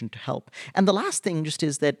situation to help. And the last thing just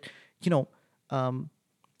is that,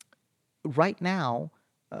 right now,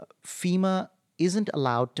 FEMA isn't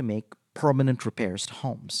allowed to make permanent repairs to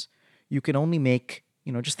homes. You can only make,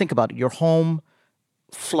 just think about it, your home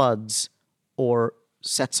floods or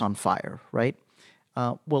sets on fire, right?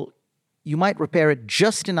 Well, you might repair it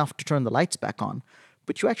just enough to turn the lights back on,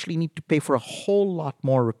 but you actually need to pay for a whole lot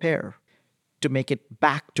more repair to make it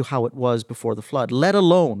back to how it was before the flood, let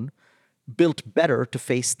alone built better to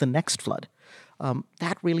face the next flood.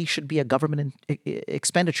 That really should be a government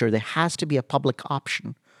expenditure. There has to be a public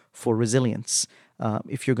option for resilience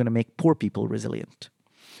if you're going to make poor people resilient.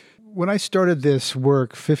 When I started this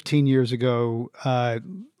work 15 years ago,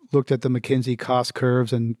 looked at the McKinsey cost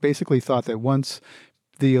curves and basically thought that once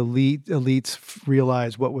the elites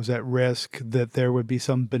realized what was at risk, that there would be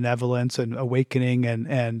some benevolence and awakening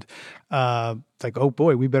and like, oh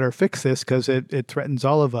boy, we better fix this because it threatens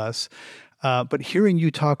all of us. But hearing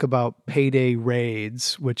you talk about payday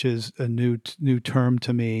raids, which is a new term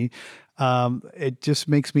to me, it just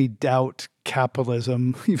makes me doubt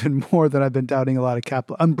capitalism even more than I've been doubting a lot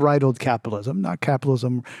of unbridled capitalism, not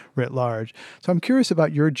capitalism writ large. So I'm curious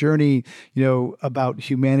about your journey, about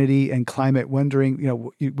humanity and climate,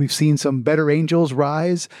 wondering, we've seen some better angels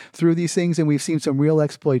rise through these things and we've seen some real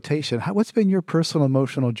exploitation. What's been your personal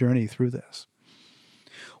emotional journey through this?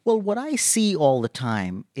 Well, what I see all the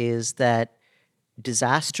time is that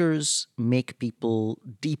disasters make people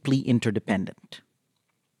deeply interdependent.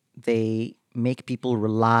 They make people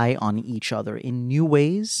rely on each other in new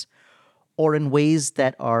ways or in ways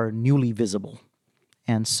that are newly visible.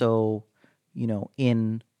 And so,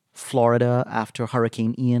 in Florida after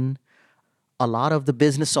Hurricane Ian, a lot of the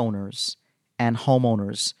business owners and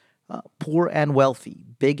homeowners, poor and wealthy,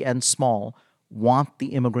 big and small, want the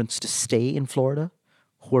immigrants to stay in Florida,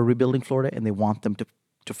 who are rebuilding Florida, and they want them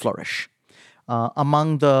to flourish.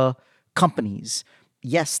 Among the companies,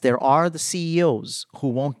 yes, there are the CEOs who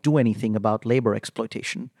won't do anything about labor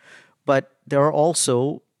exploitation, but there are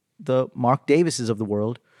also the Mark Davises of the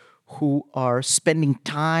world who are spending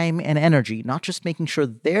time and energy, not just making sure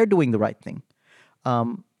they're doing the right thing,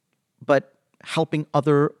 but helping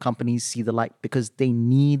other companies see the light because they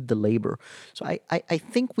need the labor. So I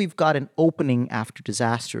think we've got an opening after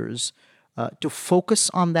disasters to focus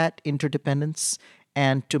on that interdependence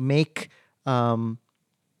and to make, to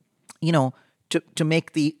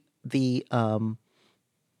make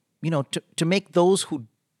to make those who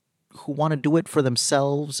want to do it for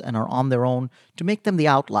themselves and are on their own, to make them the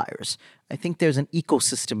outliers. I think there's an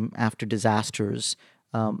ecosystem after disasters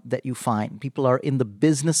that you find. People are in the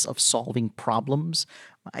business of solving problems.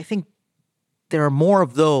 I think there are more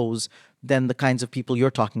of those than the kinds of people you're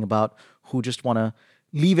talking about who just want to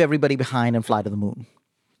leave everybody behind and fly to the moon.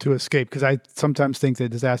 to escape, because I sometimes think that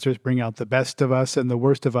disasters bring out the best of us and the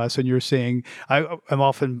worst of us. And you're seeing, I'm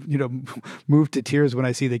often, moved to tears when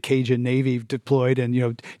I see the Cajun Navy deployed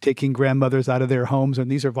and, taking grandmothers out of their homes.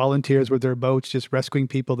 And these are volunteers with their boats, just rescuing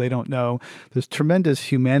people they don't know. There's tremendous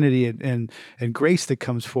humanity and grace that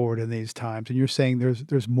comes forward in these times. And you're saying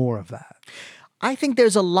there's more of that. I think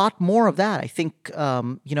there's a lot more of that. I think,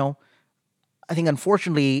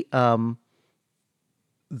 unfortunately,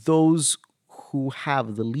 those who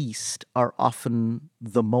have the least are often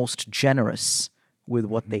the most generous with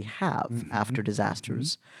what they have after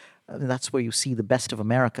disasters. That's where you see the best of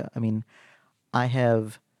America. I mean, I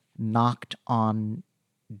have knocked on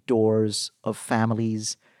doors of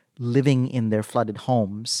families living in their flooded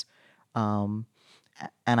homes, and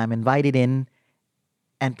I'm invited in,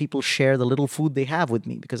 and people share the little food they have with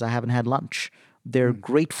me because I haven't had lunch. They're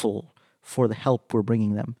grateful for the help we're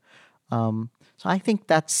bringing them. So I think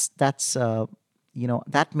that's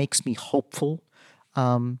that makes me hopeful.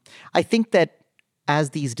 I think that as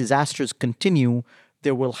these disasters continue,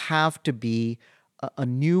 there will have to be a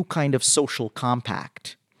new kind of social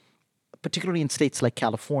compact, particularly in states like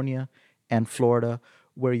California and Florida,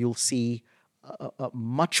 where you'll see a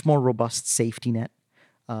much more robust safety net,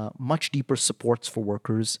 much deeper supports for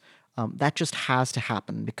workers. That just has to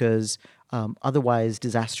happen because otherwise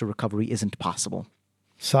disaster recovery isn't possible.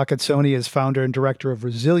 Saket Soni is founder and director of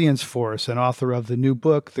Resilience Force and author of the new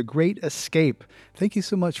book, The Great Escape. Thank you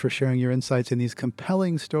so much for sharing your insights in these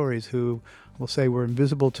compelling stories who will say were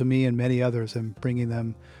invisible to me and many others and bringing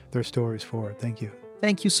them their stories forward. Thank you.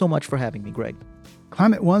 Thank you so much for having me, Greg.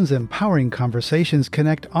 Climate One's empowering conversations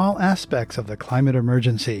connect all aspects of the climate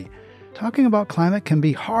emergency. Talking about climate can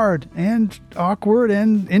be hard and awkward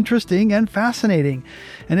and interesting and fascinating,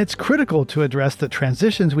 and it's critical to address the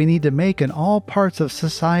transitions we need to make in all parts of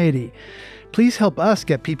society. Please help us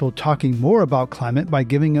get people talking more about climate by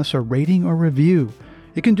giving us a rating or review.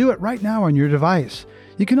 You can do it right now on your device.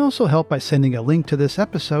 You can also help by sending a link to this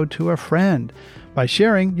episode to a friend. By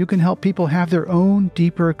sharing, you can help people have their own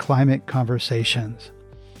deeper climate conversations.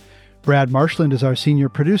 Brad Marshland is our senior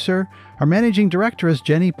producer. Our managing director is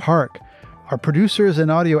Jenny Park. Our producers and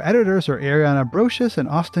audio editors are Ariana Brocious and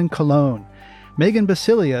Austin Colon. Megan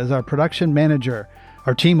Basilia is our production manager.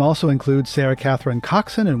 Our team also includes Sarah Catherine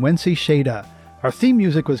Coxon and Wency Shada. Our theme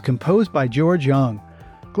music was composed by George Young.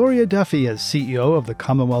 Gloria Duffy is CEO of the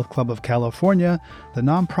Commonwealth Club of California, the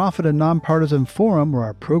nonprofit and nonpartisan forum where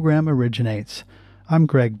our program originates. I'm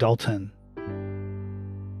Greg Dalton.